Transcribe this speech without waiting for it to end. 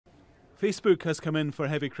Facebook has come in for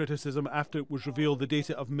heavy criticism after it was revealed the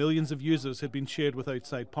data of millions of users had been shared with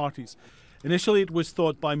outside parties. Initially, it was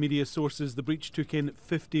thought by media sources the breach took in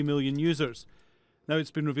 50 million users. Now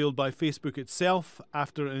it's been revealed by Facebook itself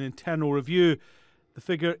after an internal review. The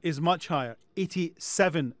figure is much higher,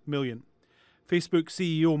 87 million. Facebook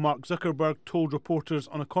CEO Mark Zuckerberg told reporters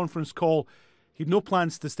on a conference call he had no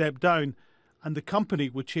plans to step down and the company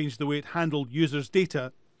would change the way it handled users'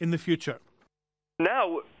 data in the future.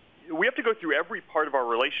 Now, we have to go through every part of our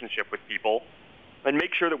relationship with people and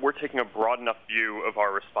make sure that we're taking a broad enough view of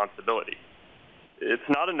our responsibility. It's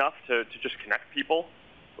not enough to just connect people.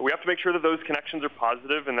 We have to make sure that those connections are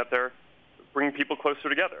positive and that they're bringing people closer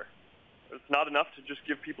together. It's not enough to just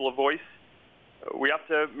give people a voice. We have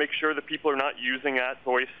to make sure that people are not using that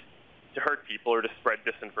voice to hurt people or to spread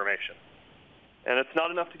disinformation. And it's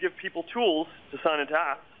not enough to give people tools to sign into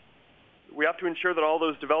apps. We have to ensure that all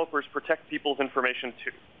those developers protect people's information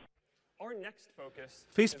too. Our next focus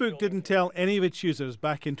Facebook didn't tell any of its users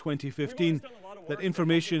back in 2015 that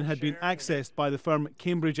information had been accessed by the firm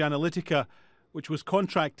Cambridge Analytica, which was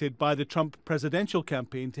contracted by the Trump presidential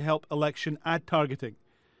campaign to help election ad targeting.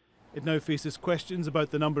 It now faces questions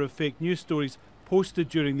about the number of fake news stories posted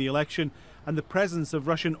during the election and the presence of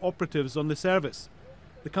Russian operatives on the service.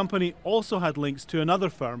 The company also had links to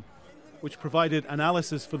another firm, which provided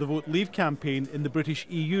analysis for the Vote Leave campaign in the British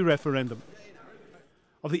EU referendum.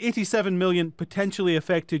 Of the 87 million potentially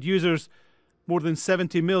affected users, more than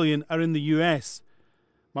 70 million are in the US.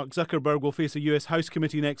 Mark Zuckerberg will face a US House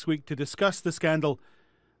committee next week to discuss the scandal,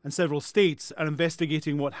 and several states are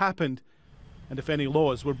investigating what happened and if any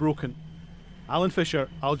laws were broken. Alan Fisher,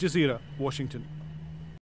 Al Jazeera, Washington.